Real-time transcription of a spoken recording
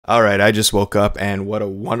All right, I just woke up, and what a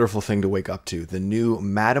wonderful thing to wake up to. The new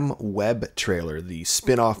Madam Web trailer, the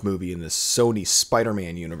spin-off movie in the Sony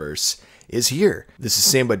Spider-Man universe, is here. This is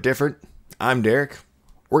Same But Different. I'm Derek.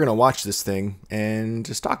 We're going to watch this thing and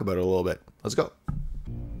just talk about it a little bit. Let's go.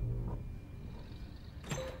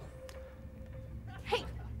 Hey,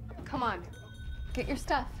 come on. Get your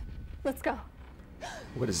stuff. Let's go.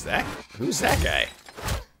 What is that? Who's that guy?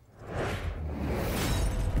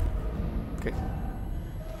 Okay.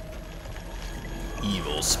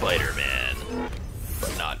 Evil Spider-Man,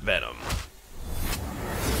 but not Venom.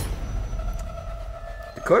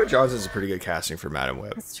 Dakota Johnson's a pretty good casting for Madam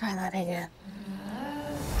Web. Let's try that again.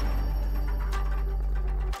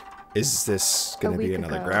 Is this going to be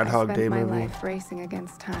another Groundhog Day movie? I spent my life racing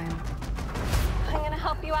against time. I'm gonna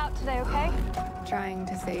help you out today, okay? Trying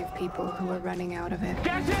to save people who are running out of it.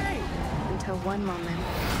 Until one moment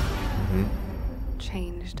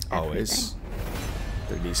changed everything. Always.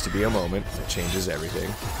 There needs to be a moment that changes everything.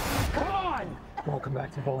 Come on! Welcome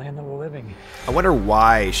back to the land of the living. I wonder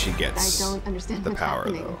why she gets I don't understand the what's power,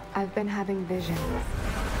 happening. though. I've been having visions.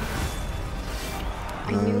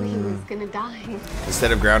 I knew he was gonna die.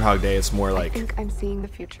 Instead of Groundhog Day, it's more I like think I'm seeing the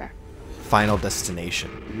future. Final Destination.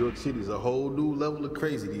 New York City's a whole new level of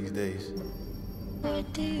crazy these days.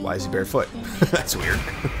 Why is he barefoot? That's weird.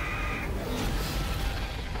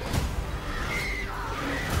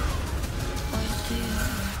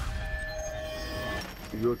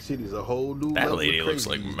 New York City's a whole new That level lady of looks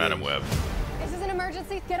crazy like these Madam days. Web. This is an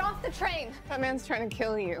emergency. Get off the train. That man's trying to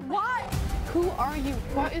kill you. What? Who are you?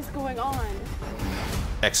 What is going on?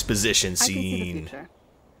 Exposition I can see the scene. future.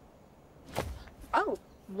 Oh,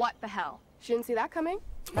 What the hell? she didn't see that coming?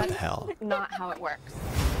 What the hell? Not how it works.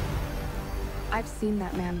 I've seen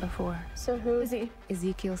that man before. So who is he?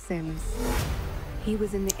 Ezekiel Sims. He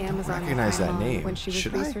was in the Amazon recognize that Prime name. when she was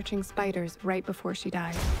Should I? researching spiders right before she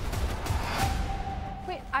died.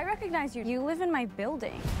 Wait, I recognize you. You live in my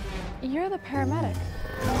building. You're the paramedic.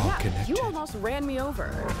 All You connected. almost ran me over.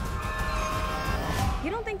 You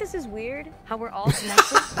don't think this is weird? How we're all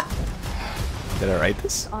connected? Did I write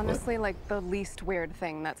this? Honestly, like the least weird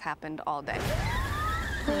thing that's happened all day.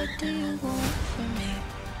 What do you want from me?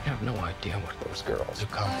 I have no idea what those girls have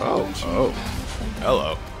come Oh.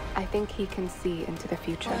 Hello. I think he can see into the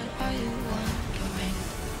future. What are you wondering?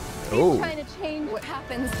 Oh. Trying to change what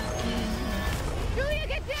happens. Julia,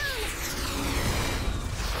 get down!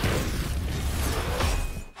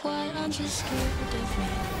 Why aren't you scared of me?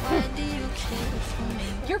 Why do you care for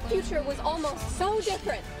me? Your future was almost so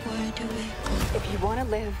different. Where do we go? If you want to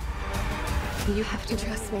live, you have to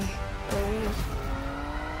trust me.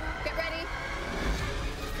 Get ready.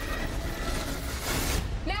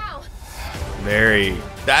 Now! Very.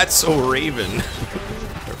 That's so Raven.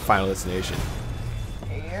 Or Final Destination.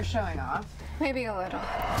 You're showing off. Maybe a little.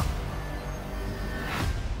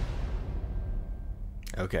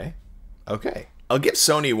 Okay. Okay. I'll give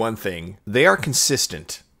Sony one thing. They are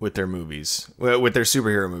consistent with their movies, with their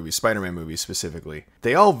superhero movies, Spider-Man movies specifically.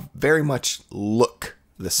 They all very much look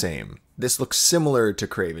the same. This looks similar to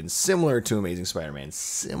Kraven, similar to Amazing Spider-Man,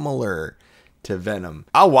 similar to Venom.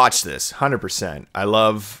 I'll watch this 100%. I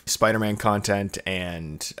love Spider-Man content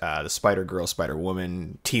and the Spider-Girl,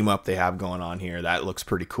 Spider-Woman team up they have going on here. That looks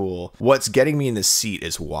pretty cool. What's getting me in this seat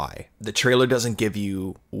is why. The trailer doesn't give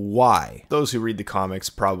you why. Those who read the comics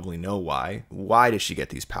probably know why. Why does she get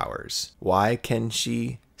these powers? Why can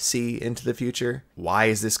she see into the future? Why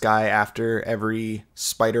is this guy after every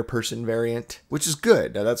Spider-Person variant? Which is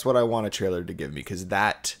good. Now, that's what I want a trailer to give me, because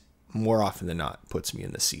that more often than not puts me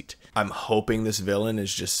in the seat. I'm hoping this villain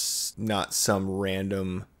is just not some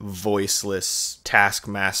random voiceless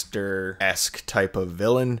Taskmaster-esque type of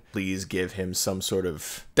villain. Please give him some sort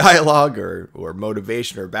of dialogue or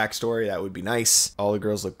motivation or backstory. That would be nice. All the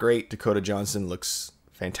girls look great. Dakota Johnson looks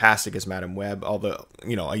fantastic as Madam Web, although,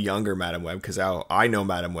 you know, a younger Madam Web, because I know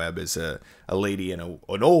Madam Web is a lady and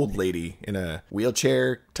an old lady in a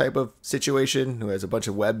wheelchair type of situation who has a bunch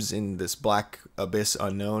of webs in this black abyss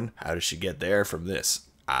unknown. How does she get there from this?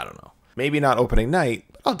 I don't know. Maybe not opening night,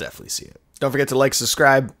 but I'll definitely see it. Don't forget to like,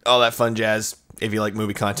 subscribe, all that fun jazz. If you like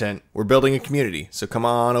movie content, we're building a community, so come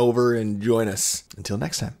on over and join us. Until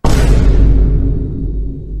next time.